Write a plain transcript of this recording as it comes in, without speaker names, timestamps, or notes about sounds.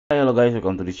Hello guys,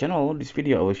 welcome to this channel. This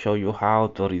video I will show you how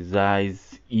to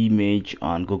resize image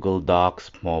on Google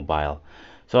Docs mobile.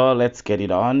 So let's get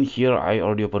it on. Here I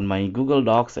already opened my Google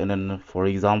Docs, and then for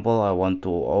example I want to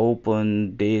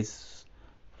open this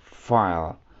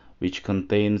file which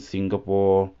contains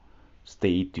Singapore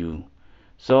statue.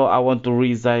 So I want to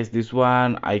resize this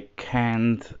one. I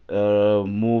can't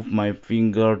move my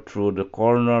finger through the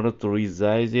corner to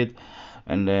resize it,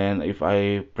 and then if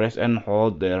I press and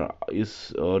hold, there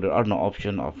are no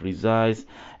option of resize.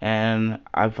 And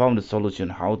I found the solution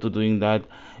how to doing that.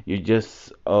 You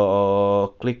just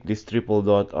click this triple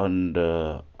dot on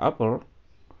the upper,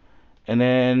 and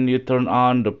then you turn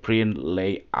on the print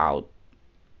layout.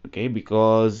 Okay,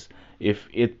 because if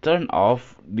it turn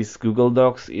off, this Google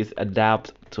Docs is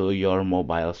adapt to your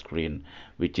mobile screen,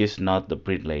 which is not the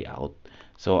print layout.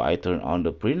 So I turn on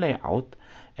the print layout,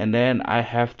 and then I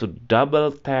have to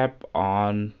double tap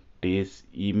on this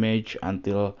image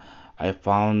until I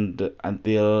found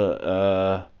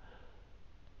until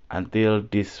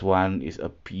this one is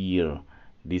appear.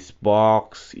 This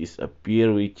box is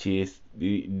appear, which is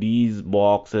these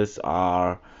boxes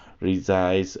are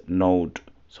resize node.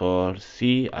 So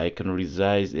see, I can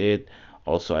resize it.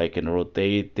 Also, I can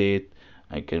rotate it.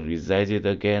 I can resize it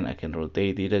again. I can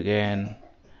rotate it again,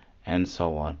 and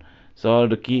so on. So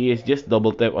the key is just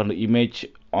double tap on the image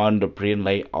on the print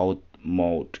layout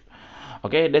mode.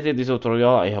 Okay, that's it, this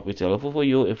tutorial. I hope it's helpful for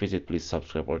you. If it's it, please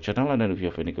subscribe our channel, and then if you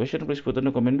have any question, please put in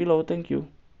the comment below. Thank you.